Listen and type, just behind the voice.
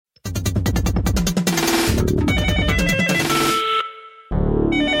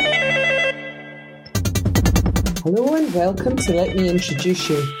Hello and welcome to Let Me Introduce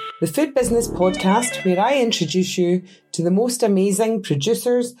You, the food business podcast where I introduce you to the most amazing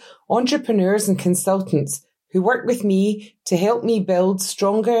producers, entrepreneurs and consultants who work with me to help me build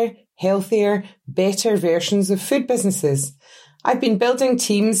stronger, healthier, better versions of food businesses. I've been building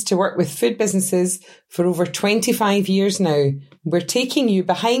teams to work with food businesses for over 25 years now. We're taking you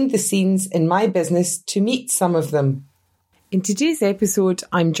behind the scenes in my business to meet some of them. In today's episode,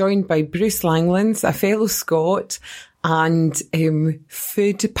 I'm joined by Bruce Langlands, a fellow Scot and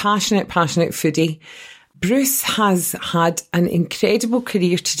passionate foodie. Bruce has had an incredible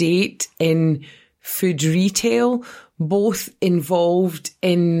career to date in food retail, both involved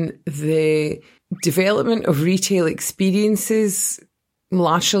in the development of retail experiences,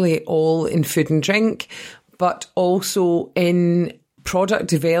 largely all in food and drink, but also in product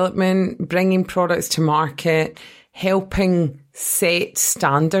development, bringing products to market, helping set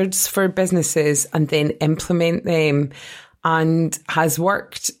standards for businesses and then implement them, and has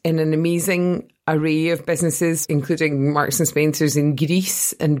worked in an amazing array of businesses, including Marks and Spencer's in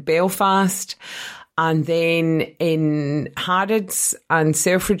Greece and Belfast, and then in Harrods and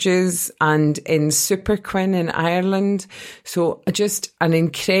Selfridges and in Super Quinn in Ireland. So just an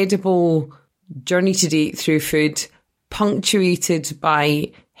incredible journey to date through food, punctuated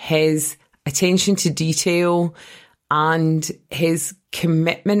by his attention to detail and his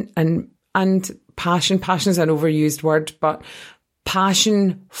commitment and passion. Passion is an overused word, but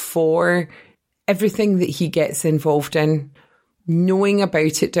passion for everything that he gets involved in, knowing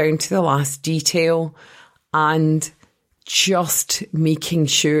about it down to the last detail, and just making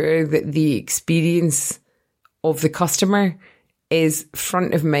sure that the experience of the customer is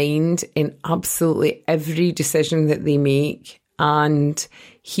front of mind in absolutely every decision that they make. And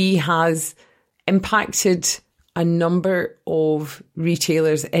he has impacted a number of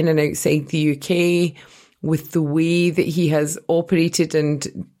retailers in and outside the UK with the way that he has operated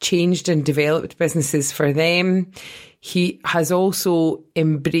and changed and developed businesses for them. He has also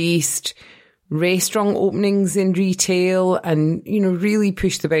embraced restaurant openings in retail and, really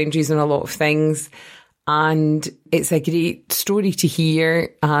pushed the boundaries on a lot of things. And it's a great story to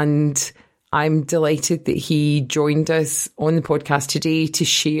hear. And I'm delighted that he joined us on the podcast today to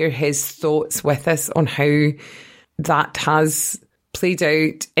share his thoughts with us on how that has played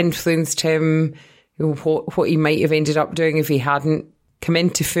out, influenced him, what he might have ended up doing if he hadn't come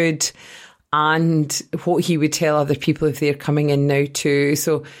into food, and what he would tell other people if they're coming in now too.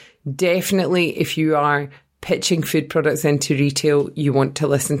 So definitely, if you are pitching food products into retail, you want to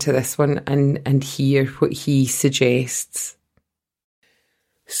listen to this one and hear what he suggests.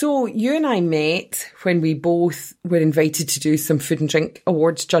 So you and I met when we both were invited to do some food and drink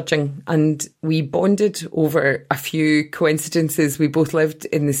awards judging, and we bonded over a few coincidences. We both lived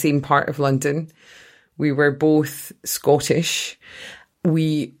in the same part of London. We were both Scottish.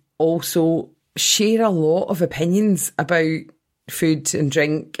 We also share a lot of opinions about food and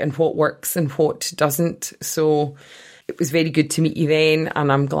drink and what works and what doesn't. So it was very good to meet you then,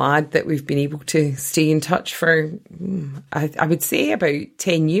 and I'm glad that we've been able to stay in touch for, I would say, about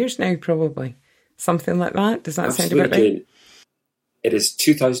 10 years now, probably. Something like that. Does that Absolutely. sound about right? It is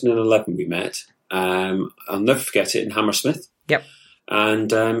 2011 we met. I'll never forget it, in Hammersmith. Yep.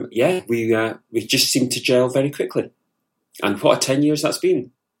 And we just seemed to gel very quickly. And what a 10 years that's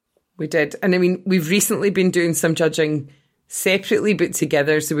been. We did. And I mean, we've recently been doing some judging separately but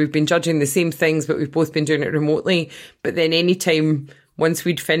together, so we've been judging the same things, but we've both been doing it remotely. But then anytime once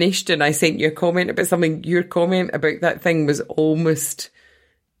we'd finished and I sent you a comment about something, your comment about that thing was almost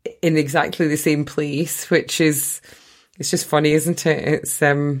in exactly the same place, which is, it's just funny, isn't it? It's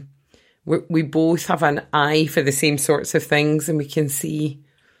we both have an eye for the same sorts of things, and we can see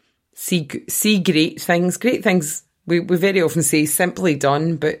great things. We very often say simply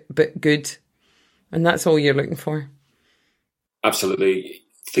done, but good, and that's all you're looking for. Absolutely.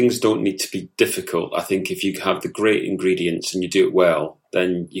 Things don't need to be difficult. I think if you have the great ingredients and you do it well,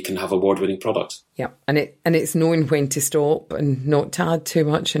 then you can have award-winning products. Yeah, and it's knowing when to stop and not to add too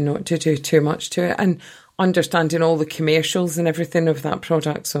much and not to do too much to it, and understanding all the commercials and everything of that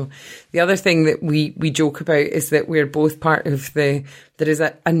product. So the other thing that we joke about is that we're both part of there is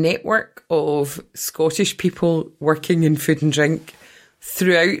a network of Scottish people working in food and drink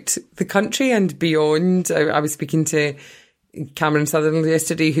throughout the country and beyond. I was speaking to Cameron Sutherland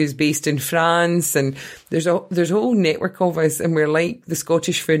yesterday, who's based in France, and there's a whole network of us, and we're like the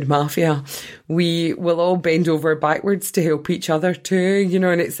Scottish food mafia. We will all bend over backwards to help each other too,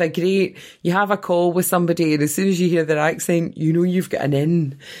 and it's you have a call with somebody, and as soon as you hear their accent, you've got an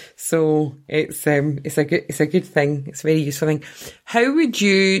in. So it's a good thing. It's a very useful thing. How would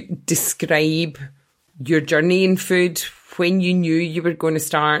you describe your journey in food, when you knew you were going to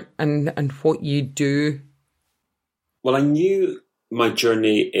start and what you do? Well, I knew my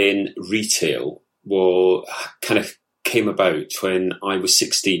journey in retail kind of came about when I was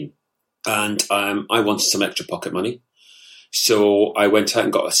 16, and I wanted some extra pocket money. So I went out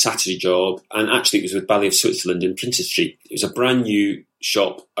and got a Saturday job, and actually it was with Ballet of Switzerland in Princes Street. It was a brand new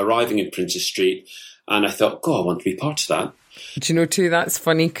shop arriving in Princes Street, and I thought, God, I want to be part of that. Do you know too, that's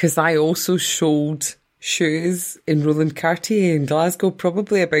funny, because I also sold shoes in Roland Cartier in Glasgow,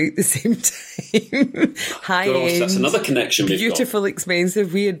 probably about the same time. High end. That's another connection we've got. Beautiful,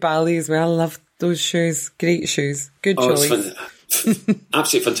 expensive. We had Ballet as well. I loved those shoes. Great shoes. Good choice.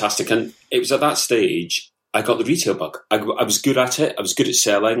 Absolutely fantastic. And it was at that stage I got the retail bug. I was good at it. I was good at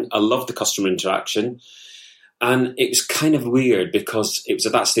selling. I loved the customer interaction. And it was kind of weird because it was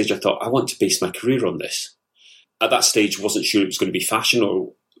at that stage I thought, I want to base my career on this. At that stage, I wasn't sure it was going to be fashion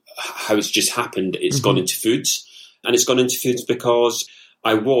or how it's just happened. It's gone into foods. And it's gone into foods because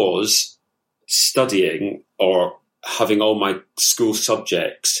I was studying or having all my school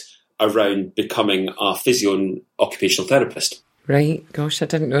subjects around becoming a physio and occupational therapist. Right. Gosh, I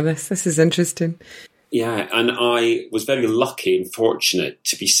didn't know this. This is interesting. Yeah, and I was very lucky and fortunate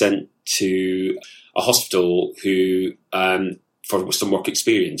to be sent to a hospital for some work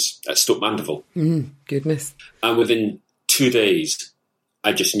experience at Stoke Mandeville. Goodness. And within 2 days,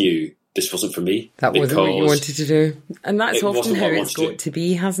 I just knew this wasn't for me. That wasn't what you wanted to do. And that's often how it's got to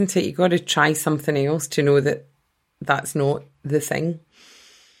be, hasn't it? You've got to try something else to know that that's not the thing.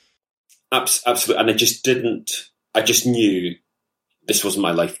 Absolutely. And I just knew this wasn't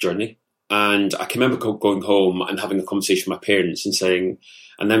my life journey. And I can remember going home and having a conversation with my parents and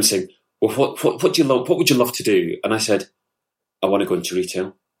them saying, well, what would you love to do? And I said, I want to go into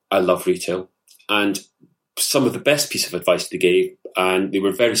retail. I love retail. And some of the best piece of advice they gave, and they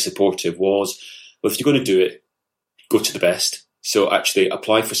were very supportive, was, well, if you're going to do it, go to the best. So actually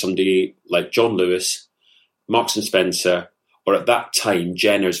apply for somebody like John Lewis, Marks and Spencer, or at that time,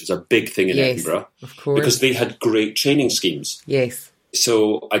 Jenner's was a big thing in Edinburgh. Of course. Because they had great training schemes. Yes.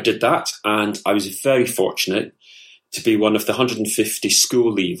 So I did that, and I was very fortunate to be one of the 150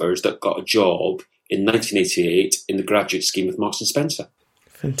 school leavers that got a job in 1988 in the graduate scheme with Marks and Spencer.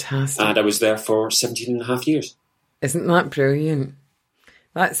 Fantastic. And I was there for 17 and a half years. Isn't that brilliant?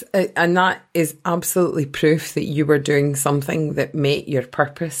 And that is absolutely proof that you were doing something that met your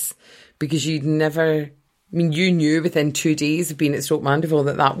purpose, because you knew within 2 days of being at Stoke Mandeville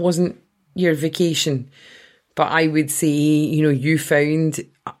that wasn't your vacation. But I would say, you found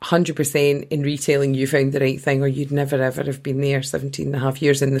 100% in retailing, you found the right thing, or you'd never ever have been there 17 and a half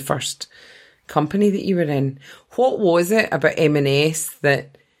years in the first company that you were in. What was it about M&S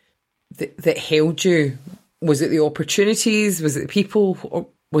that held you? Was it the opportunities? Was it the people? Or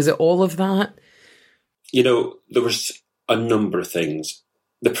was it all of that? There was a number of things.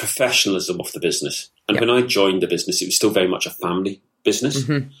 The professionalism of the business. And when I joined the business, it was still very much a family business.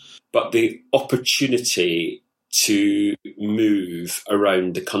 Mm-hmm. But the opportunity to move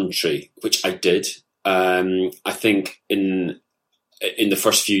around the country, which I did, I think in the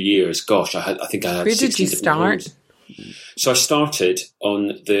first few years, gosh, I think I had. Where did you start? So I started on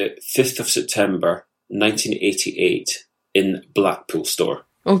the 5th of September, 1988 in Blackpool store.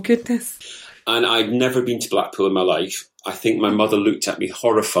 Oh, goodness. And I'd never been to Blackpool in my life. I think my mother looked at me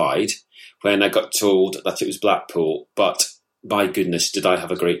horrified when I got told that it was Blackpool, but my goodness, did I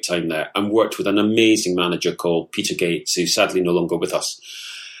have a great time there, and worked with an amazing manager called Peter Gates, who's sadly no longer with us.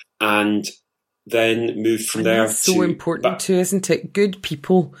 And then moved from there. That's so important too, isn't it? Good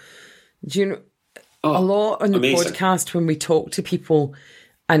people. Do you know, a lot on the podcast when we talk to people,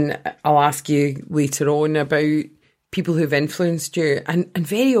 and I'll ask you later on about people who've influenced you, and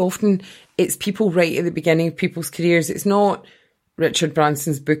very often it's people right at the beginning of people's careers. It's not Richard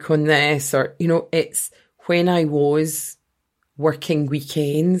Branson's book on this, or, it's when I was working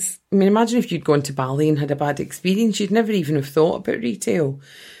weekends. I mean, imagine if you'd gone to Bali and had a bad experience, you'd never even have thought about retail.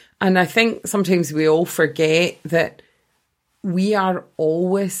 And I think sometimes we all forget that we are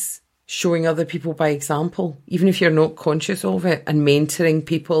always showing other people by example, even if you're not conscious of it, and mentoring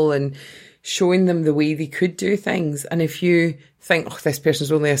people and showing them the way they could do things. And if you think, this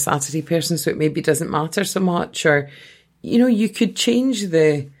person's only a Saturday person, so it maybe doesn't matter so much, or, you could change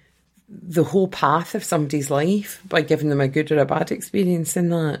the whole path of somebody's life by giving them a good or a bad experience in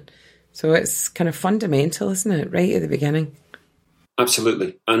that. So it's kind of fundamental, isn't it? Right at the beginning.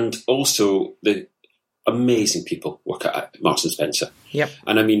 Absolutely. And also the amazing people work at Marks and Spencer. Yep.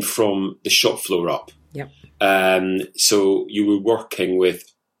 And I mean, from the shop floor up. Yep. So you were working with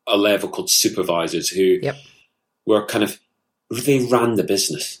a level called supervisors who were they ran the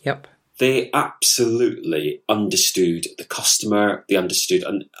business. Yep. they absolutely understood the customer. They understood,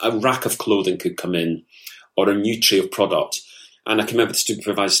 and a rack of clothing could come in or a new tray of product. And I can remember the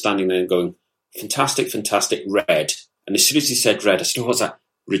supervisor standing there and going, fantastic, fantastic, red. And as soon as he said red, I said, what's that?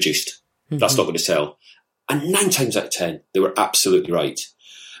 Reduced. That's not going to sell. And 9 times out of 10, they were absolutely right.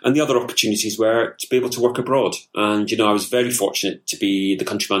 And the other opportunities were to be able to work abroad. And, you know, I was very fortunate to be the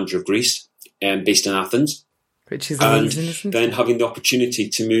country manager of Greece, based in Athens. Which is amazing, isn't it? Then having the opportunity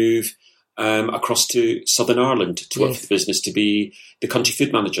to move across to Southern Ireland to work for the business, to be the country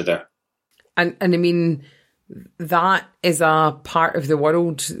food manager there. And I mean, that is a part of the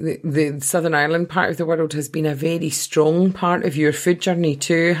world, the Southern Ireland part of the world has been a very strong part of your food journey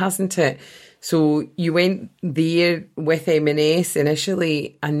too, hasn't it? So you went there with M&S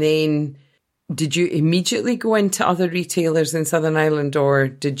initially, and then did you immediately go into other retailers in Southern Ireland, or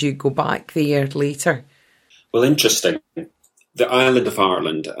did you go back there later? Well, interesting. The island of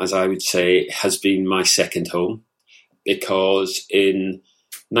Ireland, as I would say, has been my second home, because in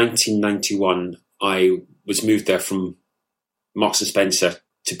 1991, I was moved there from Marks & Spencer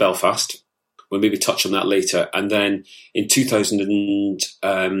to Belfast. We'll maybe touch on that later. And then in 2000, the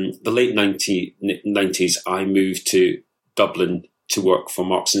late 90s, I moved to Dublin to work for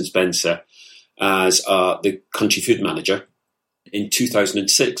Marks & Spencer as the country food manager. In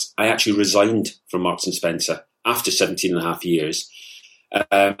 2006, I actually resigned from Marks & Spencer after 17 and a half years,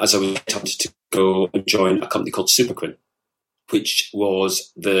 as I was tempted to go and join a company called Superquinn, which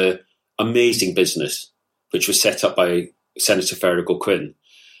was the amazing business which was set up by Senator Fergal Quinn.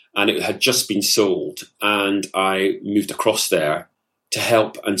 And it had just been sold, and I moved across there to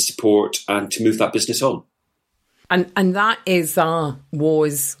help and support and to move that business on. And that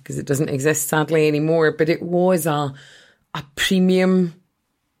was, because it doesn't exist sadly anymore, but it was a premium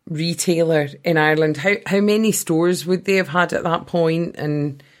retailer in Ireland. How many stores would they have had at that point?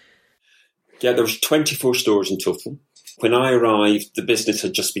 And yeah, there was 24 stores in total. When I arrived, the business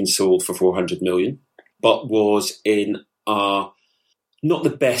had just been sold for 400 million, but was in not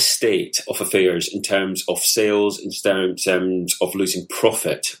the best state of affairs in terms of sales, in terms of losing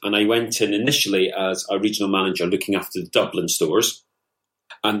profit. And I went in initially as a regional manager looking after the Dublin stores.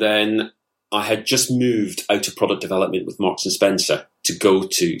 And then I had just moved out of product development with Marks & Spencer to go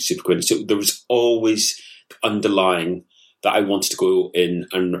to Superquinn. So there was always underlying that I wanted to go in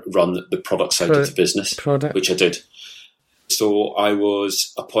and run the product side of the business, which I did. So I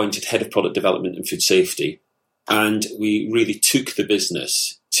was appointed head of product development and food safety. And we really took the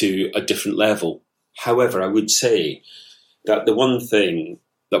business to a different level. However, I would say that the one thing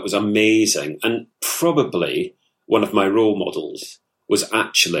that was amazing, and probably one of my role models, was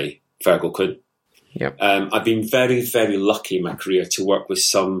actually Fergal Quinn. Yep. I've been very, very lucky in my career to work with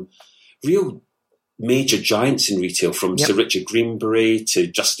some real major giants in retail, from Sir Richard Greenbury to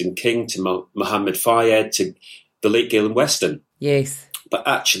Justin King to Mohammed Fayed to the late Galen Weston. Yes. But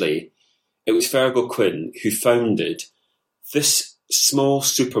actually, it was Fergal Quinn who founded this small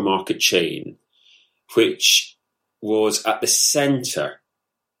supermarket chain, which was at the centre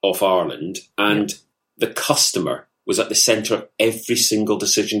of Ireland, and the customer was at the centre of every single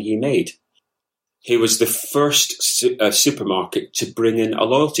decision he made. He was the first supermarket to bring in a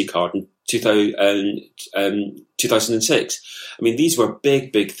loyalty card in 2006. I mean, these were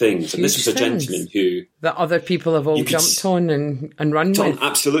big, big things. Huge, and this was a gentleman who... that other people have all jumped on and run with.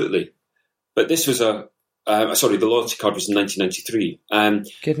 Absolutely. But this was the loyalty card was in 1993.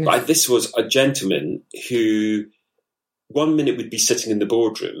 But this was a gentleman who 1 minute would be sitting in the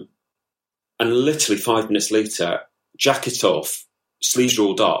boardroom, and literally 5 minutes later, jacket off, sleeves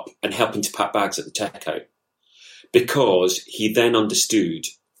rolled up, and helping to pack bags at the checkout, because he then understood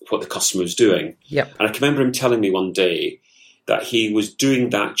what the customer was doing. Yep. And I can remember him telling me one day that he was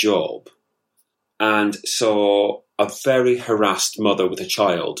doing that job and saw a very harassed mother with a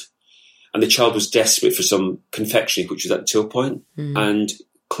child. And the child was desperate for some confectionery, which was at the till point. Mm. And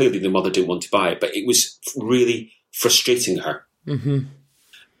clearly the mother didn't want to buy it, but it was really frustrating her. Mm-hmm.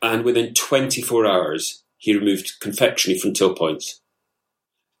 And within 24 hours, he removed confectionery from till points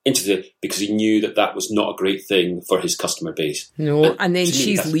because he knew that was not a great thing for his customer base. No, and then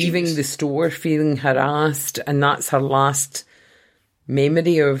she's leaving the store feeling harassed, and that's her last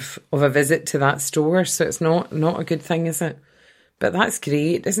memory of a visit to that store. So it's not a good thing, is it? But that's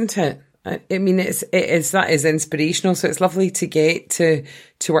great, isn't it? I mean, that is inspirational. So it's lovely to get to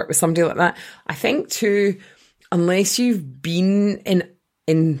work with somebody like that. I think too, unless you've been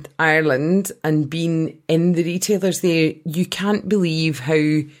in Ireland and been in the retailers there, you can't believe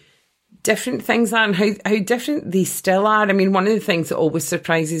how different things are and how different they still are. I mean, one of the things that always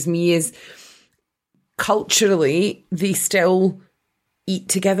surprises me is culturally they still eat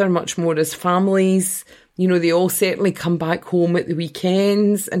together much more as families. You know, they all certainly come back home at the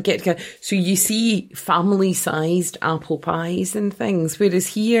weekends and get together. So you see family-sized apple pies and things, whereas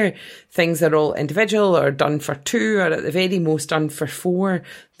here things are all individual or done for 2 or at the very most done for 4.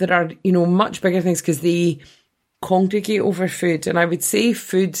 There are, you know, much bigger things because they congregate over food. And I would say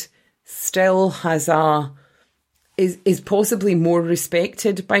food still has is possibly more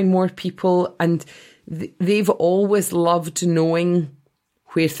respected by more people, and they've always loved knowing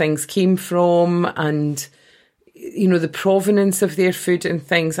where things came from and, you know, the provenance of their food and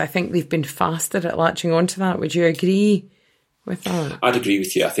things. I think they've been faster at latching onto that. Would you agree with that? I'd agree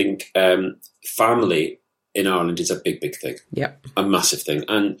with you. I think family in Ireland is a big, big thing. Yep. A massive thing.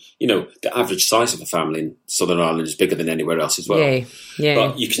 And, you know, the average size of a family in Southern Ireland is bigger than anywhere else as well. Yeah, yeah.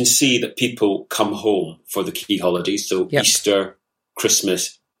 But you can see that people come home for the key holidays. So yep. Easter,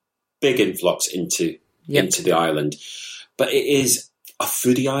 Christmas, big influx into the island. But it is a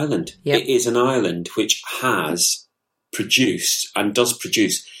foodie island. Yep. It is an island which has produced and does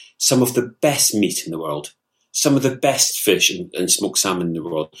produce some of the best meat in the world, some of the best fish and smoked salmon in the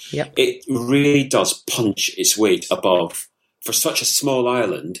world. Yep. It really does punch its weight above. For such a small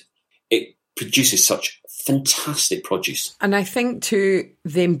island, it produces such fantastic produce. And I think too,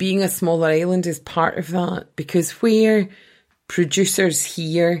 them being a smaller island is part of that, because where producers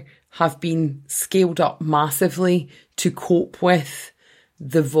here have been scaled up massively to cope with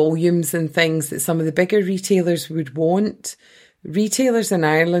the volumes and things that some of the bigger retailers would want. Retailers in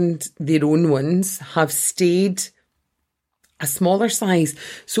Ireland, their own ones, have stayed a smaller size.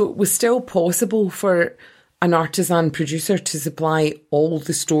 So it was still possible for an artisan producer to supply all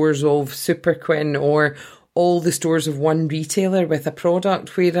the stores of Super Quinn or all the stores of one retailer with a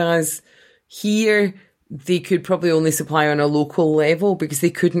product, whereas here they could probably only supply on a local level because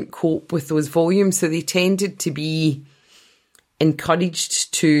they couldn't cope with those volumes. So they tended to be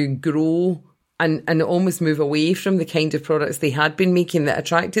encouraged to grow and almost move away from the kind of products they had been making that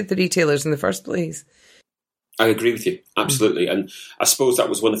attracted the retailers in the first place. I agree with you, absolutely. And I suppose that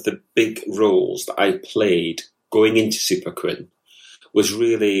was one of the big roles that I played going into Super Quinn, was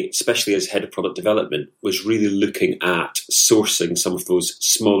really, especially as head of product development, was really looking at sourcing some of those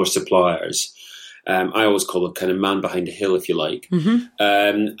smaller suppliers. I always call it kind of man behind a hill, if you like.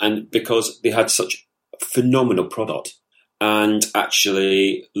 Mm-hmm. And because they had such phenomenal product, and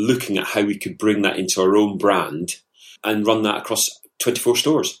actually looking at how we could bring that into our own brand and run that across 24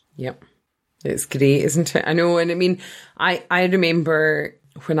 stores. Yep. It's great, isn't it? I know. And I mean, I remember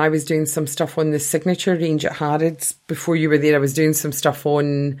when I was doing some stuff on the signature range at Harrods, before you were there, I was doing some stuff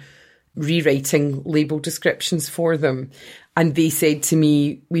on rewriting label descriptions for them. And they said to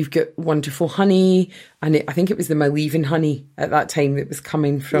me, we've got wonderful honey. And I think it was the Maleven honey at that time that was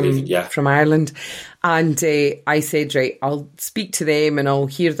coming from Ireland. And I said, right, I'll speak to them and I'll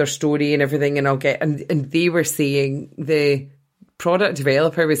hear their story and everything. And I'll get, and they were saying, the product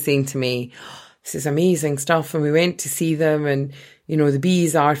developer was saying to me, this is amazing stuff. And we went to see them and, you know, the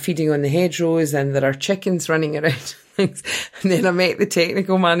bees are feeding on the hedgerows and there are chickens running around. And then I met the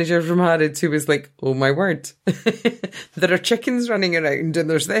technical manager from Harrods who was like, oh my word, there are chickens running around and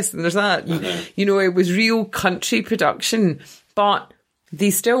there's this and there's that. You know, it was real country production, but they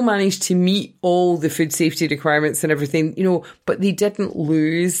still managed to meet all the food safety requirements and everything, you know, but they didn't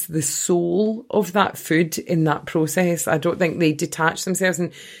lose the soul of that food in that process. I don't think they detached themselves.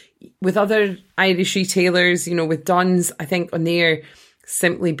 And with other Irish retailers, you know, with Dunn's, I think on their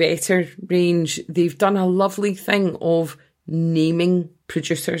Simply Better range, they've done a lovely thing of naming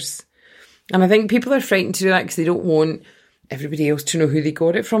producers. And I think people are frightened to do that because they don't want everybody else to know who they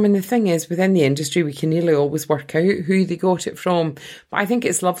got it from. And the thing is, within the industry, we can nearly always work out who they got it from. But I think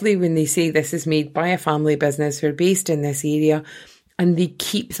it's lovely when they say this is made by a family business who are based in this area, and they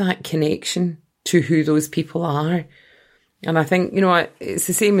keep that connection to who those people are. And I think, you know, it's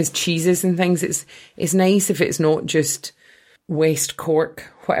the same as cheeses and things. It's nice if it's not just West Cork,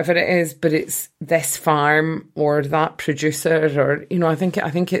 whatever it is, but it's this farm or that producer, or, you know, I think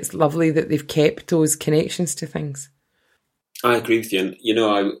it's lovely that they've kept those connections to things. I agree with you. And, you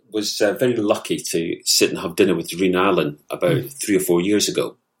know, I was very lucky to sit and have dinner with Rena Allen about 3 or 4 years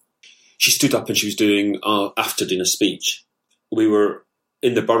ago. She stood up and she was doing after dinner speech. We were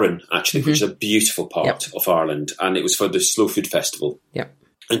in the Burren, actually, which is a beautiful part of Ireland, and it was for the Slow Food Festival. Yep.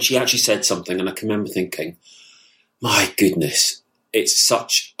 And she actually said something, and I can remember thinking, my goodness, it's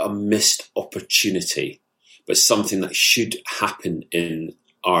such a missed opportunity, but something that should happen in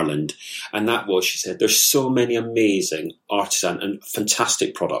Ireland. And that was, she said, there's so many amazing artisan and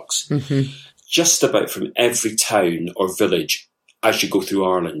fantastic products, just about from every town or village as you go through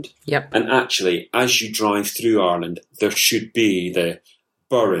Ireland. Yep. And actually, as you drive through Ireland, there should be the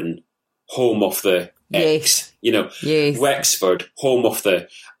Burren, home of the X, Wexford, home of the,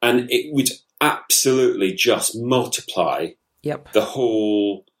 and it would absolutely just multiply the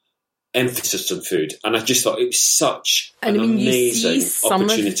whole emphasis on food. And I just thought it was such an amazing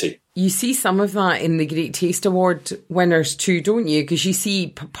opportunity. You see some of that in the Great Taste Award winners too, don't you? Because you see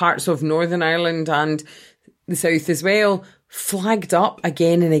parts of Northern Ireland and the South as well flagged up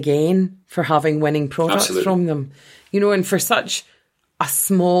again and again for having winning products from them. And for such a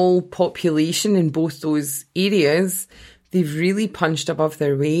small population in both those areas, they've really punched above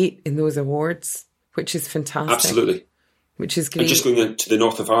their weight in those awards, which is fantastic. Absolutely. Which is great. And just going into the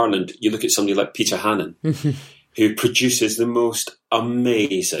north of Ireland, you look at somebody like Peter Hannon, who produces the most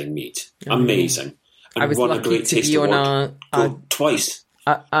amazing meat. Amazing. And I was won a lucky Great to Taste be Award on twice.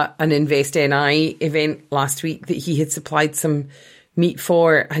 An Invest NI event last week that he had supplied some meat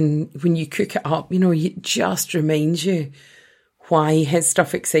for. And when you cook it up, it just reminds you why his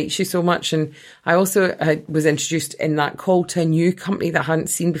stuff excites you so much. And I also was introduced in that call to a new company that I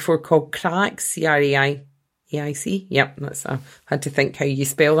hadn't seen before called Craic, CRAIC. Yep, I had to think how you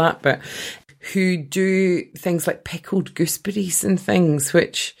spell that, but who do things like pickled gooseberries and things,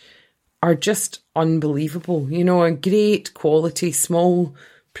 which are just unbelievable. A great quality, small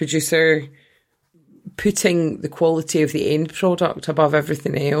producer putting the quality of the end product above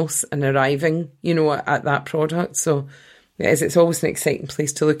everything else and arriving, at that product. So it's always an exciting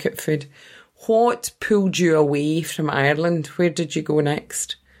place to look at food. What pulled you away from Ireland? Where did you go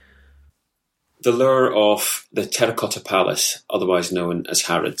next? The lure of the Terracotta Palace, otherwise known as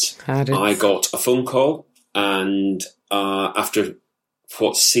Harrods. I got a phone call, and after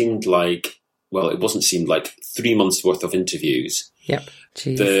what seemed like, it wasn't seemed like, 3 months worth of interviews,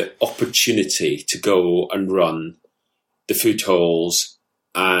 the opportunity to go and run the food halls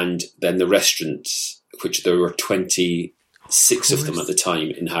and then the restaurants, which there were 26 of them at the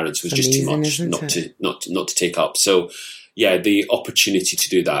time in Harrods, was just too much not to take up. So, the opportunity to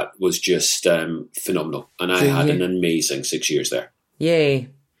do that was just phenomenal. And I had an amazing 6 years there. Yeah,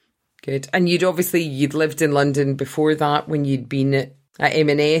 good. And you'd lived in London before that when you'd been at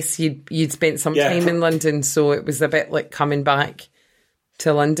M&S. You'd spent some time in London, so it was a bit like coming back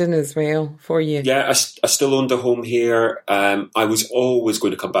to London as well for you. Yeah, I still owned a home here. I was always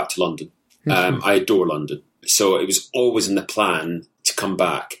going to come back to London. I adore London. So it was always in the plan to come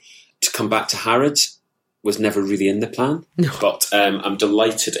back. To come back to Harrods was never really in the plan. No. But I'm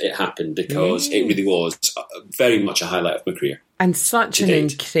delighted it happened because it really was very much a highlight of my career. And such an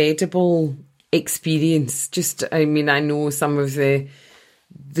incredible experience. I know some of the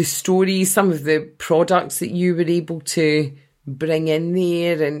stories, some of the products that you were able to bring in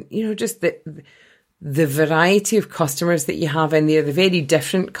there, and just the variety of customers that you have in there, the very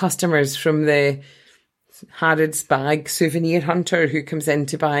different customers, from the Harrods bag souvenir hunter who comes in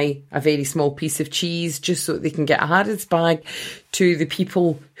to buy a very small piece of cheese just so they can get a Harrods bag, to the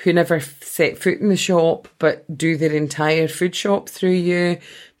people who never set foot in the shop but do their entire food shop through you,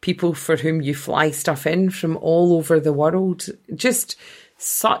 people for whom you fly stuff in from all over the world. Just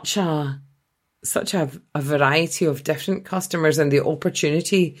such a variety of different customers, and the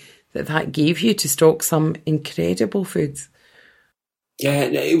opportunity that gave you to stock some incredible foods. Yeah,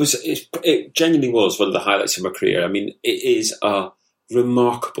 it genuinely was one of the highlights of my career. It is a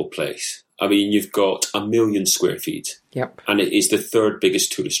remarkable place. You've got 1 million square feet. Yep. And it is the third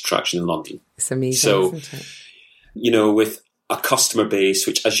biggest tourist attraction in London. It's amazing, isn't it? With a customer base,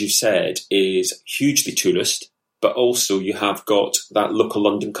 which, as you said, is hugely tourist, but also you have got that local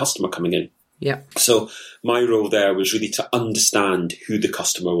London customer coming in. Yeah. So my role there was really to understand who the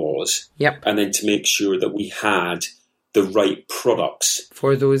customer was. Yep. And then to make sure that we had the right products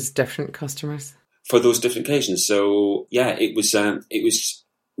for those different customers, for those different occasions. So it was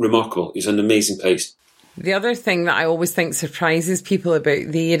remarkable. It was an amazing place. The other thing that I always think surprises people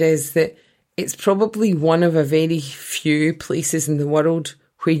about there is that it's probably one of a very few places in the world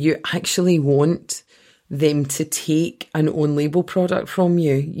where you actually want them to take an own label product from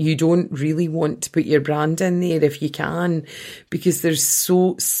you. You don't really want to put your brand in there if you can, because there's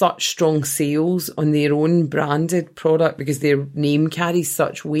such strong sales on their own branded product because their name carries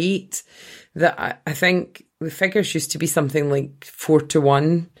such weight that I think the figures used to be something like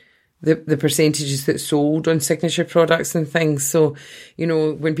 4-1, the percentages that sold on signature products and things. So,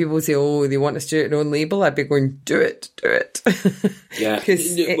 when people say, they want us to do it in own label, I'd be going, do it. Yeah.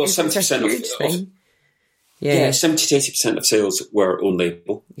 Because it's a huge thing. Yeah, 70 to 80% of sales were own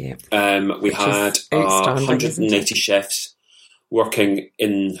label. Yeah. We had 180 chefs working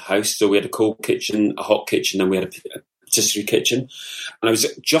in-house. So we had a cold kitchen, a hot kitchen, and we had a patisserie kitchen. And I was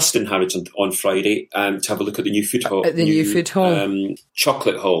just in Harrods on Friday to have a look at the new food hall. At the new food hall.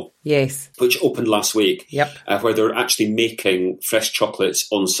 Chocolate hall. Yes. Which opened last week. Yep. Where they're actually making fresh chocolates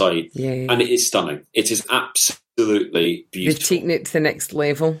on site. Yeah. And it is stunning. It is absolutely beautiful. They've taken it to the next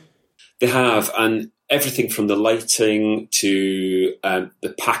level. They have, and everything from the lighting to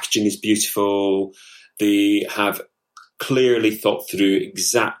the packaging is beautiful. They have clearly thought through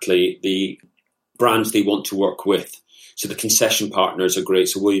exactly the brands they want to work with. So the concession partners are great.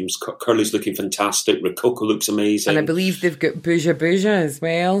 So Williams Curly's looking fantastic. Rococo looks amazing. And I believe they've got Bouja Bouja as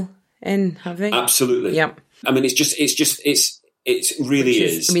well in, have they? Absolutely. Yep. I mean, it really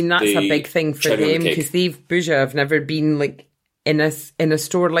is. I mean, that's a big thing for them because Bouja have never been like in a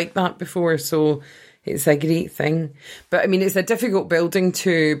store like that before. So it's a great thing. But I mean, it's a difficult building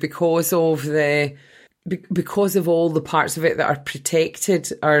too because of all the parts of it that are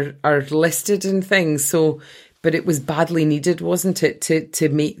protected are listed and things. So, but it was badly needed, wasn't it, to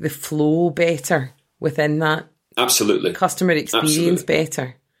make the flow better within that? Absolutely. Customer experience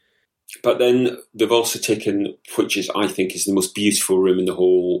better. But then they've also taken, which is, I think, is the most beautiful room in the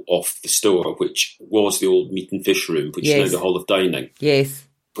whole of the store, which was the old meat and fish room, which is now the Hall of Dining. Yes.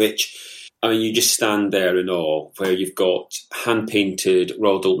 Which, I mean, you just stand there in awe, where you've got hand-painted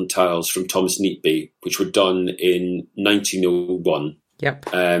Royal Doulton tiles from Thomas Neatby, which were done in 1901.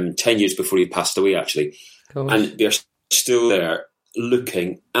 Yep. 10 years before he passed away, actually. Gosh. And they're still there,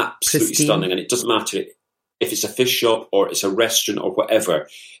 looking absolutely pristine. Stunning. And it doesn't matter if it's a fish shop or it's a restaurant or whatever.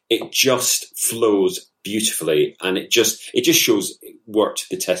 It just flows beautifully, and it just shows it worked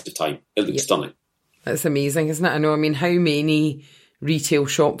the test of time. It looks stunning. That's amazing, isn't it? I know. I mean, how many retail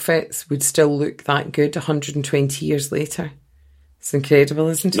shop fits would still look that good 120 years later? It's incredible,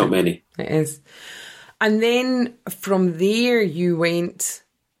 isn't it? Not many. It is. And then from there, you went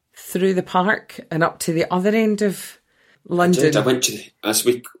through the park and up to the other end of London. I did. I went to, as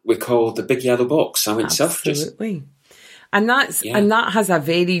we call the big yellow box. I went to Selfridges. Absolutely. And that has a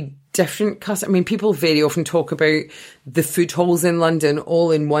very different customer. I mean, people very often talk about the food halls in London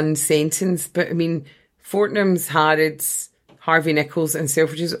all in one sentence, but I mean, Fortnum's, Harrods, Harvey Nichols and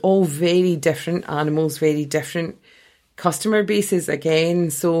Selfridges, all very different animals, very different customer bases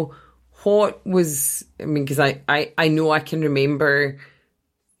again. So what was, I mean, because I know I can remember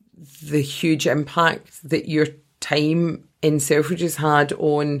the huge impact that your time in Selfridges had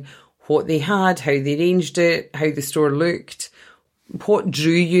on what they had, how they arranged it, how the store looked. What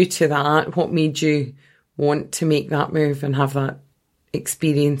drew you to that? What made you want to make that move and have that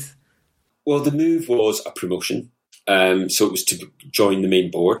experience? Well, the move was a promotion. So it was to join the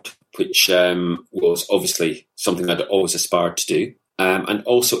main board, which was obviously something I'd always aspired to do. And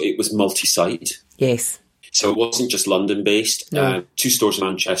also it was multi-site. Yes. So it wasn't just London-based. No. 2 stores in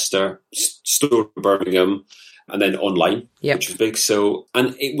Manchester, store in Birmingham, and then online, which was big. So,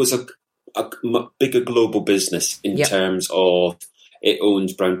 and it was a bigger global business in terms of it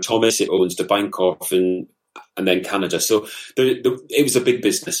owns Brown Thomas, it owns the Bancroft and then Canada. So it was a big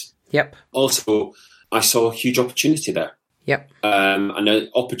business. Yep. Also, I saw a huge opportunity there. Yep. And an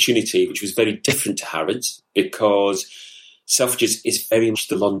opportunity which was very different to Harrods because Selfridges is very much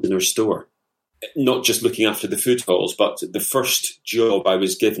the Londoner store. Not just looking after the food halls, but the first job I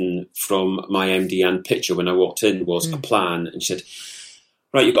was given from my MD Anne Pitcher when I walked in was a plan, and she said,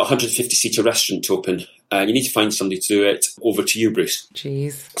 right, you've got a 150-seater restaurant to open. You need to find somebody to do it. Over to you, Bruce.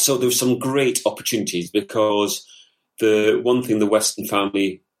 Jeez. So there were some great opportunities because the one thing the Weston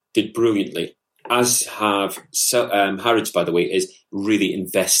family did brilliantly, as have Harrods, by the way, is really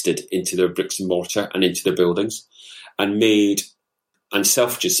invested into their bricks and mortar and into their buildings and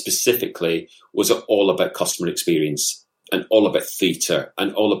Selfridges specifically was all about customer experience and all about theatre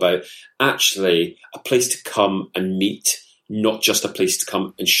and all about actually a place to come and meet, not just a place to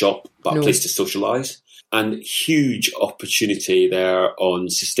come and shop, but a place to socialise. And huge opportunity there on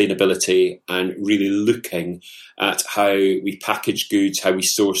sustainability and really looking at how we package goods, how we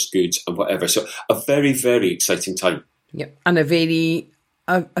source goods and whatever. So a very, very exciting time. Yep. And a very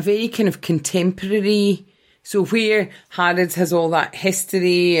kind of contemporary. So where Harrods has all that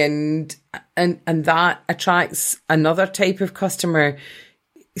history and that attracts another type of customer,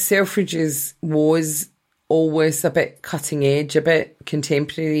 Selfridges was always a bit cutting edge, a bit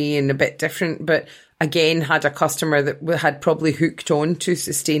contemporary and a bit different, but again had a customer that had probably hooked on to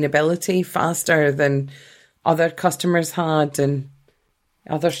sustainability faster than other customers had and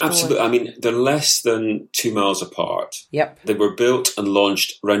other stores. Absolutely. I mean, they're less than 2 miles apart. Yep. They were built and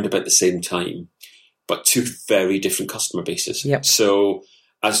launched round about the same time, but 2 very different customer bases. Yep. So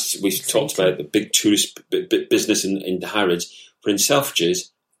as we've talked about, the big tourist business in the Harrods, but in Selfridges,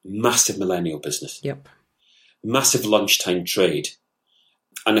 massive millennial business. Yep. massive lunchtime trade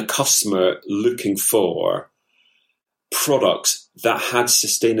and a customer looking for products that had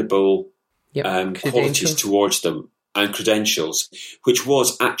sustainable qualities towards them and credentials, which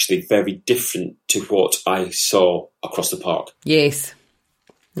was actually very different to what I saw across the park. Yes,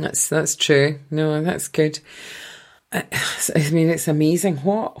 that's true. No, that's good. I mean, it's amazing.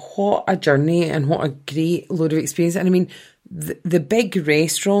 What a journey and what a great load of experience. And I mean, the big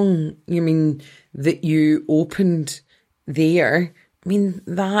restaurant, that you opened there, I mean,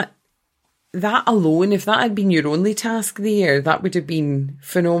 that alone, if that had been your only task there, that would have been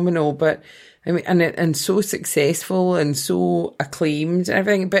phenomenal. But I mean, and so successful and so acclaimed and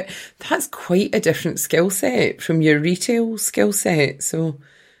everything. But that's quite a different skill set from your retail skill set. So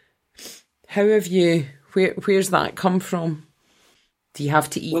how have you... Where's that come from? Do you have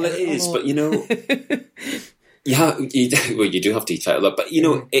to eat? Well, it is, but you do have to eat out a lot. But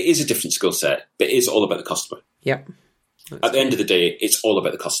it is a different skill set. But it is all about the customer. Yep. At the end of the day, it's all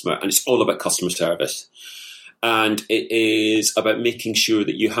about the customer, and it's all about customer service. And it is about making sure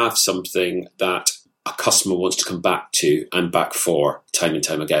that you have something that a customer wants to come back to and back for time and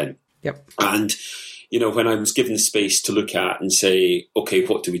time again. Yep. And when I was given the space to look at and say, okay,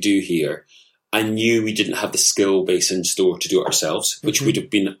 what do we do here? I knew we didn't have the skill base in store to do it ourselves, which would have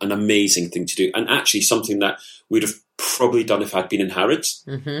been an amazing thing to do. And actually something that we'd have probably done if I'd been in Harrods.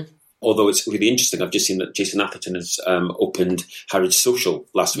 Mm-hmm. Although it's really interesting. I've just seen that Jason Atherton has opened Harrods Social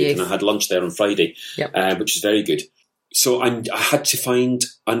last week, and I had lunch there on Friday, which is very good. So I had to find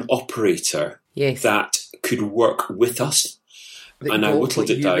an operator that could work with us. And I whittled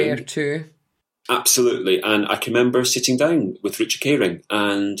it down. There too. Absolutely. And I can remember sitting down with Richard Caring,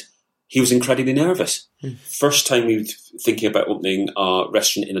 and he was incredibly nervous. First time we were thinking about opening a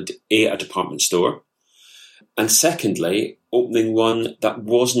restaurant in a department store. And secondly, opening one that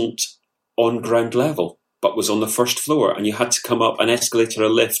wasn't on ground level, but was on the first floor. And you had to come up an escalator, a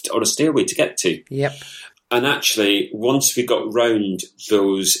lift, or a stairway to get to. Yep. And actually, once we got round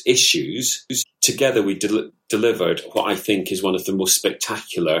those issues, together we delivered what I think is one of the most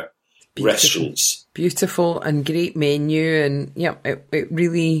spectacular restaurants. Beautiful and great menu. And it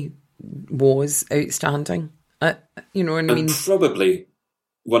really... was outstanding. And probably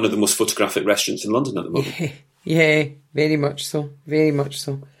one of the most photographic restaurants in London at the moment. Yeah, very much so. Very much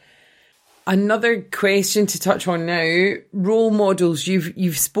so. Another question to touch on now, role models.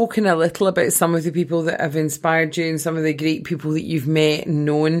 You've spoken a little about some of the people that have inspired you and some of the great people that you've met and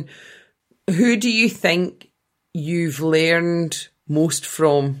known. Who do you think you've learned most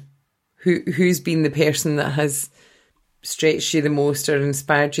from? Who's been the person that has stretched you the most or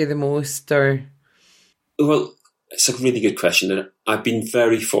inspired you the most? Or well, it's a really good question, and I've been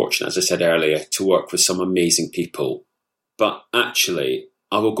very fortunate, as I said earlier, to work with some amazing people. But actually,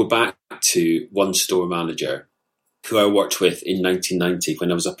 I will go back to one store manager who I worked with in 1990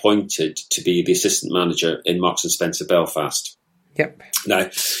 when I was appointed to be the assistant manager in Marks and Spencer Belfast. Yep. Now,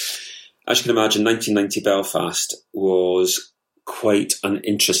 as you can imagine, 1990 Belfast was quite an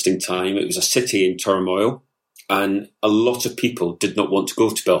interesting time. It was a city in turmoil, and a lot of people did not want to go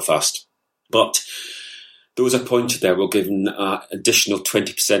to Belfast. But those appointed there were given additional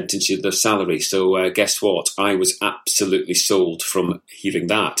 20% into their salary. So guess what? I was absolutely sold from hearing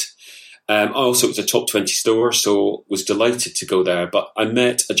that. Also, it was a top 20 store, so was delighted to go there. But I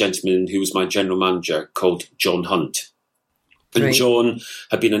met a gentleman who was my general manager called John Hunt. And right. John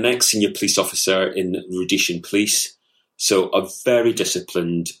had been an ex-senior police officer in Rhodesian Police, so a very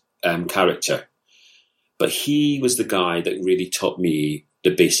disciplined character. But he was the guy that really taught me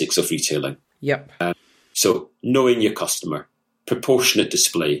the basics of retailing. Yep. So knowing your customer, proportionate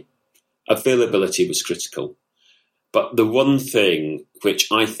display, availability was critical. But the one thing which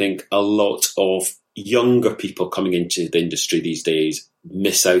I think a lot of younger people coming into the industry these days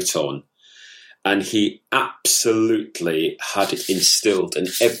miss out on, and he absolutely had it instilled in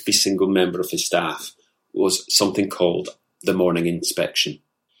every single member of his staff, was something called the morning inspection.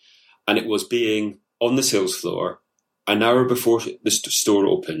 And it was being on the sales floor an hour before the store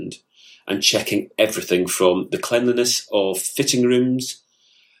opened and checking everything from the cleanliness of fitting rooms,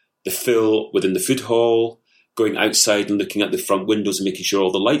 the fill within the food hall, going outside and looking at the front windows and making sure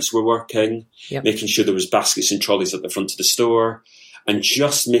all the lights were working, yep. Making sure there was baskets and trolleys at the front of the store, and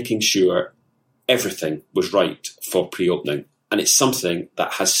just making sure everything was right for pre-opening. And it's something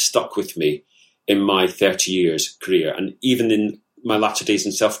that has stuck with me in my 30 years career. And even in my latter days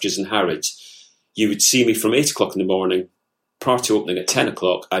in Selfridges and Harrods, you would see me from 8 o'clock in the morning, prior to opening at 10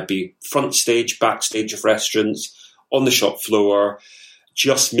 o'clock, I'd be front stage, backstage of restaurants, on the shop floor,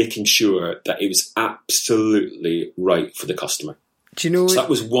 just making sure that it was absolutely right for the customer. Do you know? So that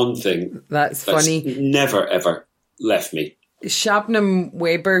was one thing that's funny. Never, ever left me. Shabnam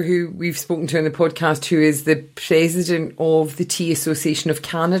Weber, who we've spoken to on the podcast, who is the president of the Tea Association of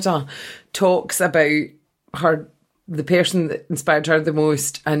Canada, talks about the person that inspired her the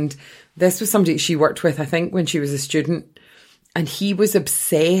most. And this was somebody she worked with, I think, when she was a student. And he was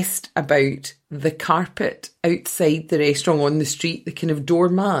obsessed about the carpet outside the restaurant on the street, the kind of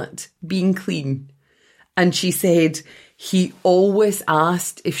doormat being clean. And she said he always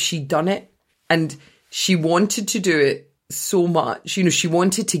asked if she'd done it. And she wanted to do it so much, you know, she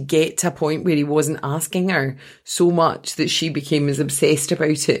wanted to get to a point where he wasn't asking her so much that she became as obsessed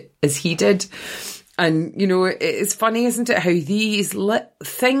about it as he did. And, you know, it's funny, isn't it, how these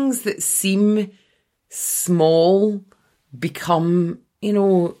things that seem small become, you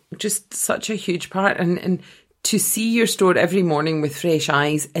know, just such a huge part. And to see your store every morning with fresh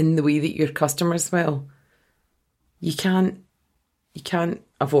eyes in the way that your customers will, you can't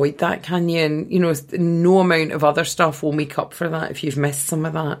avoid that, can you? And, you know, no amount of other stuff will make up for that if you've missed some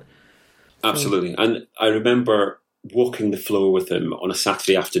of that. Absolutely. And I remember walking the floor with him on a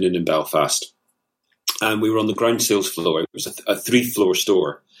Saturday afternoon in Belfast. And we were on the ground sales floor. It was a 3-floor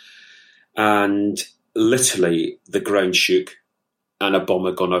store. And literally the ground shook and a bomb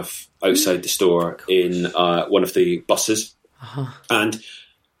had gone off outside the store in one of the buses. Uh-huh. And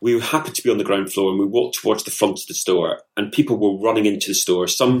we happened to be on the ground floor and we walked towards the front of the store and people were running into the store,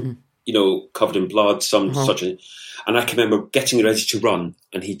 some, you know, covered in blood, some such. And I can remember getting ready to run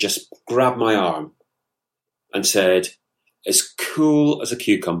and he just grabbed my arm and said, as cool as a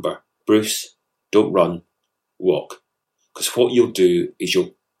cucumber, Bruce, don't run, walk. Because what you'll do is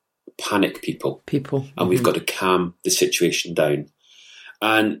you'll panic people. And we've got to calm the situation down.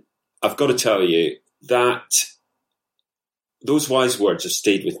 And I've got to tell you that those wise words have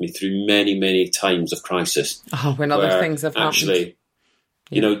stayed with me through many, many times of crisis. When other things have happened. Actually,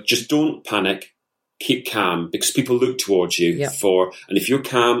 you know, just don't panic, keep calm, because people look towards you and if you're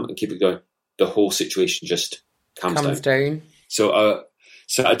calm and keep it going, the whole situation just comes down.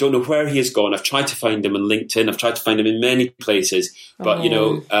 So I don't know where he has gone. I've tried to find him on LinkedIn. I've tried to find him in many places. But, you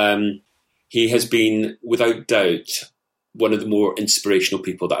know, he has been, without doubt, one of the more inspirational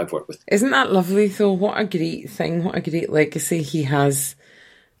people that I've worked with. Isn't that lovely, though? What a great thing. What a great legacy he has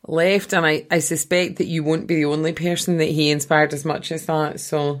left. And I suspect that you won't be the only person that he inspired as much as that.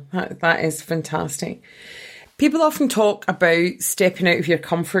 So that is fantastic. People often talk about stepping out of your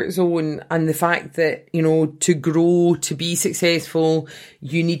comfort zone and the fact that, you know, to grow, to be successful,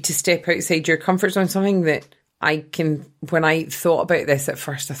 you need to step outside your comfort zone. Something that when I thought about this at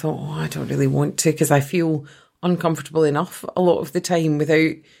first, I thought, I don't really want to because I feel uncomfortable enough a lot of the time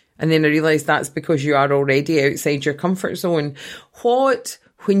without, and then I realised that's because you are already outside your comfort zone.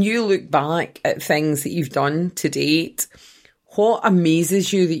 When you look back at things that you've done to date, what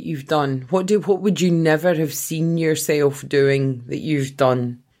amazes you that you've done? What would you never have seen yourself doing that you've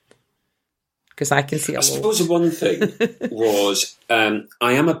done? Because I can see a lot. I suppose one thing was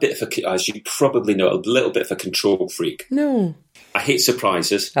I am a bit of as you probably know, a little bit of a control freak. No. I hate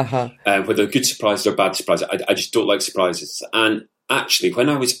surprises, whether good surprises or bad surprises. I just don't like surprises. And actually, when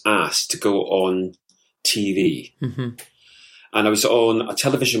I was asked to go on TV, and I was on a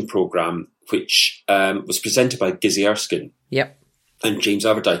television programme which was presented by Gizzy Erskine. Yep. And James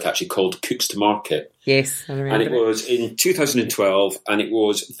Averdyke actually called Cooks to Market. Yes, I remember. And it was in 2012, and it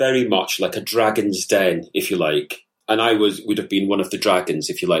was very much like a dragon's den, if you like. And I would have been one of the dragons,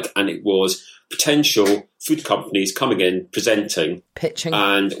 if you like. And it was potential food companies coming in, presenting. Pitching.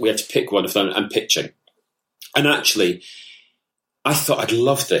 And we had to pick one of them and pitching. And actually, I thought I'd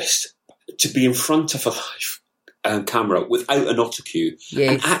love this, to be in front of a live camera without an autocue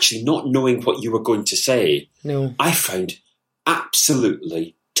and actually not knowing what you were going to say. No. I found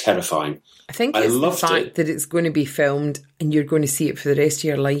absolutely terrifying. I think it's the fact that it's going to be filmed and you're going to see it for the rest of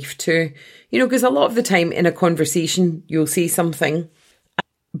your life too. You know, because a lot of the time in a conversation, you'll say something,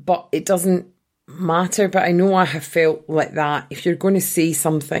 but it doesn't matter. But I know I have felt like that. If you're going to say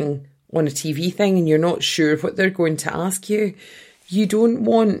something on a TV thing and you're not sure what they're going to ask you, you don't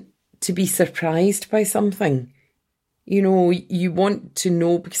want to be surprised by something. You know, you want to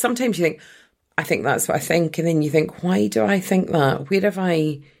know, because sometimes you think, I think that's what I think. And then you think, why do I think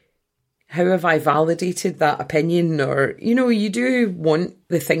that? How have I validated that opinion? Or, you know, you do want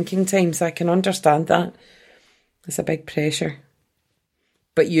the thinking time, so I can understand that. It's a big pressure.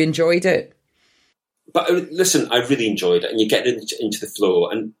 But you enjoyed it. But listen, I really enjoyed it, and you get into the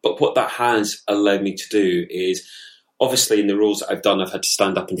flow. But what that has allowed me to do is, obviously in the roles that I've done, I've had to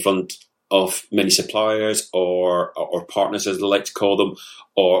stand up in front of many suppliers or partners, as I like to call them,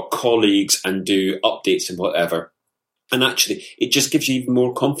 or colleagues, and do updates and whatever. And actually, it just gives you even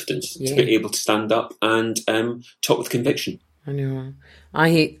more confidence to be able to stand up and talk with conviction. I know.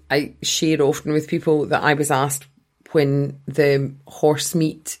 I share often with people that I was asked when the horse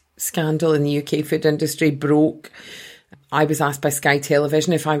meat scandal in the UK food industry broke. I was asked by Sky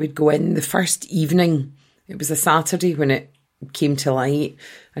Television if I would go in the first evening. It was a Saturday when it came to light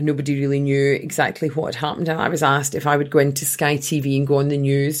and nobody really knew exactly what had happened. And I was asked if I would go into Sky TV and go on the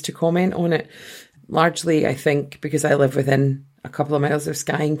news to comment on it. Largely, I think, because I live within a couple of miles of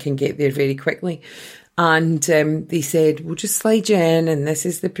Sky and can get there very quickly. And they said, we'll just slide you in and this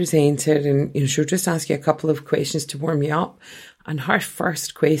is the presenter and she'll just ask you a couple of questions to warm you up. And her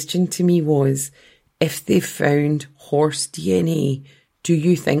first question to me was, if they've found horse DNA, do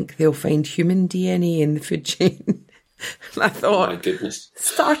you think they'll find human DNA in the food chain? And I thought, oh my goodness,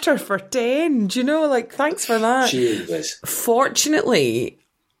 starter for 10, do you know, like, thanks for that. Gee whiz. Fortunately,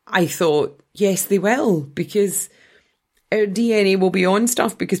 I thought, yes, they will, because our DNA will be on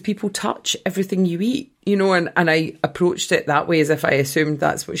stuff because people touch everything you eat, you know, and I approached it that way as if I assumed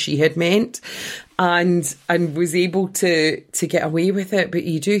that's what she had meant and was able to get away with it. But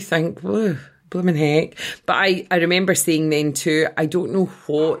you do think, whoa, blooming heck. But I remember saying then too, I don't know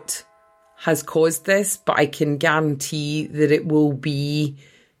what has caused this, but I can guarantee that it will be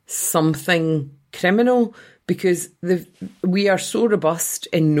something criminal because we are so robust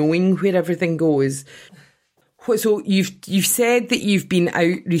in knowing where everything goes. So you've said that you've been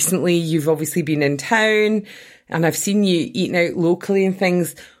out recently. You've obviously been in town and I've seen you eating out locally and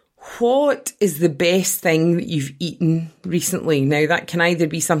things. What is the best thing that you've eaten recently? Now that can either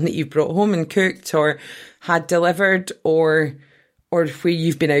be something that you've brought home and cooked or had delivered or where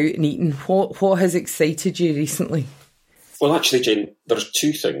you've been out and eaten. What has excited you recently? Well, actually, Jane, there's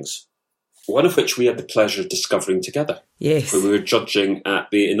two things. One of which we had the pleasure of discovering together. Yes. When we were judging at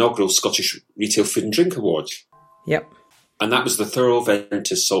the inaugural Scottish Retail Food and Drink Awards. Yep. And that was the Thurl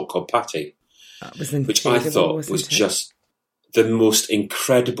Ventus salt cod patty. That was incredible, which I thought was just the most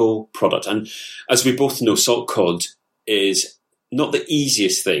incredible product. And as we both know, salt cod is not the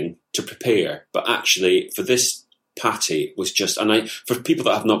easiest thing to prepare, but actually for this patty was just, and for people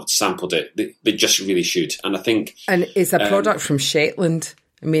that have not sampled it, they just really should. And I think, and it's a product from Shetland.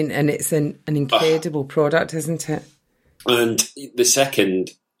 I mean, and it's an incredible product, isn't it? And the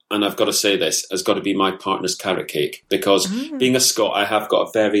second, and I've got to say this, has got to be my partner's carrot cake, because being a Scot, I have got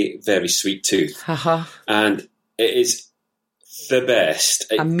a very, very sweet tooth. And it is the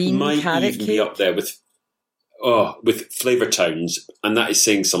best. It might even be up there with Flavour Towns, and that is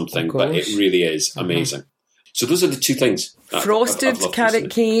saying something, but it really is amazing. So those are the two things. Frosted carrot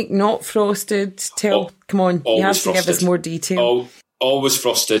cake, not frosted. Come on, you have to give us more detail. Always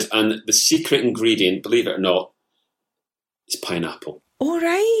frosted, and the secret ingredient, believe it or not, is pineapple. Oh,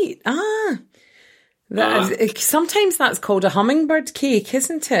 right. Sometimes that's called a hummingbird cake,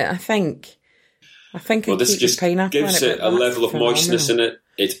 isn't it? I think this just gives it a level of moistness in it.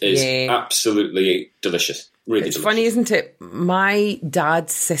 It is absolutely delicious. Really it's delicious. Funny, isn't it? My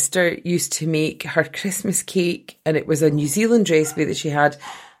dad's sister used to make her Christmas cake, and it was a New Zealand recipe that she had,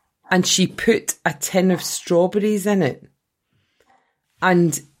 and she put a tin of strawberries in it.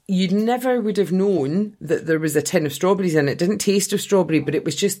 And you never would have known that there was a tin of strawberries in it. It didn't taste of strawberry, but it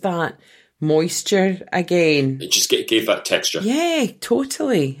was just that moisture again. It just gave that texture. Yeah,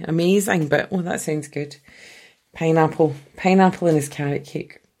 totally. Amazing. But, that sounds good. Pineapple in his carrot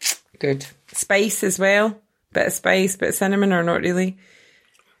cake. Good. Spice as well. Bit of spice, bit of cinnamon, or not really?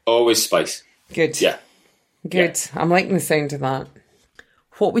 Always spice. Good. Yeah. Good. Yeah. I'm liking the sound of that.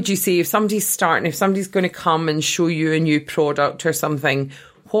 What would you say if somebody's going to come and show you a new product or something,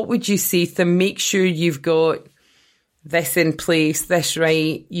 what would you say to them? Make sure you've got this in place, this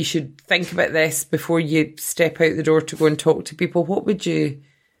right. You should think about this before you step out the door to go and talk to people. What would you...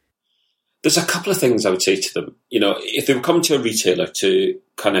 There's a couple of things I would say to them. If they were coming to a retailer to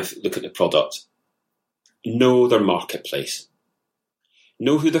kind of look at the product, know their marketplace,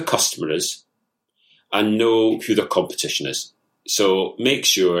 know who their customer is, and know who their competition is. So make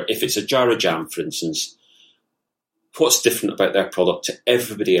sure, if it's a jar of jam, for instance, what's different about their product to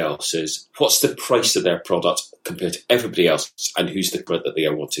everybody else's? What's the price of their product compared to everybody else? And who's the product that they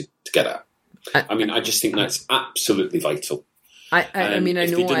are wanting to get at? I just think that's absolutely vital. I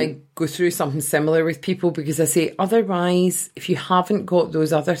know I go through something similar with people, because I say, otherwise, if you haven't got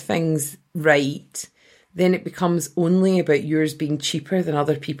those other things right, then it becomes only about yours being cheaper than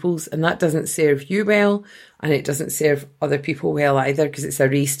other people's, and that doesn't serve you well, and it doesn't serve other people well either, because it's a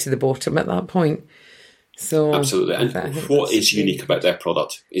race to the bottom at that point. So absolutely, and what is unique about their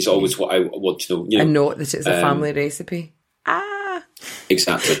product is always what I want to know. And not that it's a family recipe.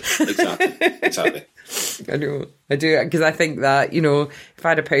 Exactly. I do, because I think that, you know, if I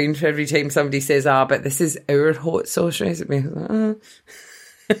had £1 for every time somebody says, but this is our hot sauce recipe,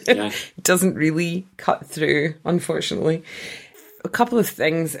 It doesn't really cut through, unfortunately. A couple of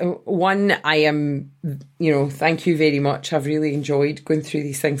things. One, I am, thank you very much. I've really enjoyed going through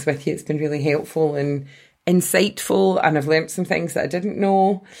these things with you. It's been really helpful and insightful, and I've learnt some things that I didn't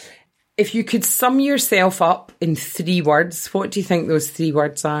know. If you could sum yourself up in 3 words, what do you think those 3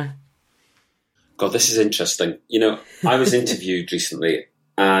 words are? God, this is interesting. I was interviewed recently,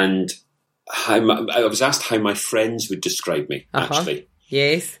 and I was asked how my friends would describe me, actually.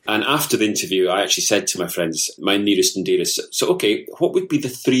 Yes. And after the interview, I actually said to my friends, my nearest and dearest, so, okay, what would be the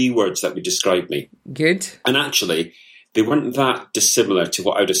 3 words that would describe me? Good. And actually, they weren't that dissimilar to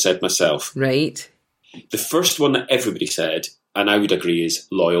what I would have said myself. Right. The first one that everybody said, and I would agree, is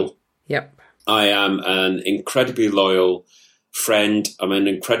loyal. Yep. I am an incredibly loyal friend. I'm an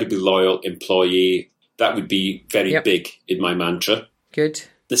incredibly loyal employee. That would be very big in my mantra. Good.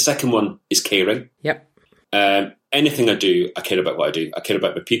 The second one is caring. Yep. Anything I do, I care about what I do. I care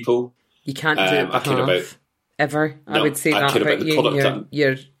about my people. You can't do it I care about ever. No, I would say that care about the you. product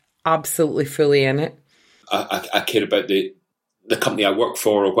You're absolutely fully in it. I care about the company I work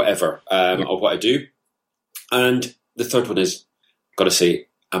for or whatever, or what I do. And the third one is, got to say,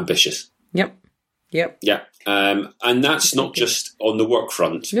 ambitious. Yep. Yeah. And that's not just on the work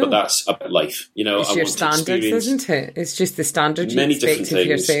front, but that's about life. It's your standards, isn't it? It's just the standards you expect of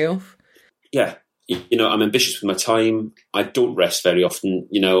yourself. Yeah. I'm ambitious with my time. I don't rest very often.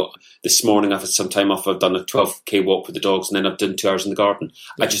 This morning I've had some time off. I've done a 12k walk with the dogs, and then I've done 2 hours in the garden.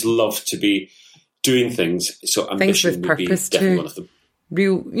 Yeah. I just love to be doing things. So ambition would be definitely one of them.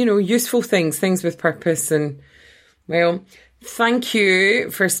 Real, useful things with purpose. And, well, thank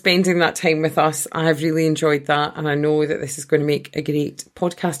you for spending that time with us. I've really enjoyed that, and I know that this is going to make a great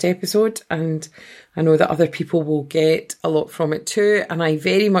podcast episode, and I know that other people will get a lot from it too, and I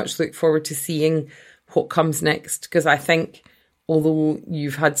very much look forward to seeing what comes next, because I think although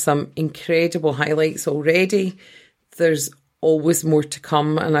you've had some incredible highlights already, there's always more to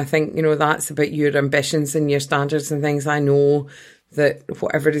come, and I think, that's about your ambitions and your standards and things. I know that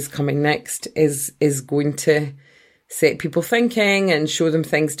whatever is coming next is going to set people thinking and show them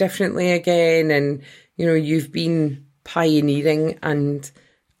things differently again. And, you've been pioneering and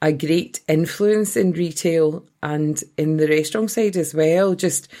a great influence in retail and in the restaurant side as well.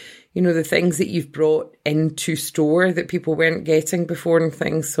 Just, the things that you've brought into store that people weren't getting before and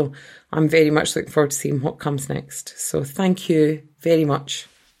things. So I'm very much looking forward to seeing what comes next. So thank you very much.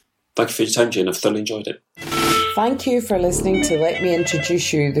 Thank you for your time, Jane. I've thoroughly enjoyed it. Thank you for listening to Let Me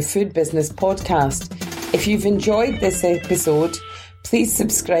Introduce You, the Food Business Podcast. If you've enjoyed this episode, please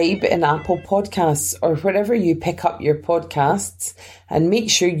subscribe in Apple Podcasts or wherever you pick up your podcasts, and make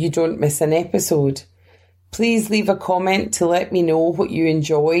sure you don't miss an episode. Please leave a comment to let me know what you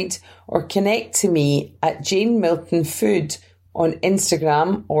enjoyed, or connect to me at Jane Milton Food on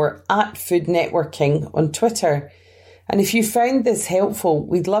Instagram or at Food Networking on Twitter. And if you found this helpful,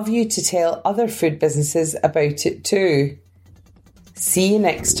 we'd love you to tell other food businesses about it too. See you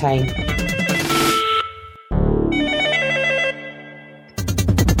next time.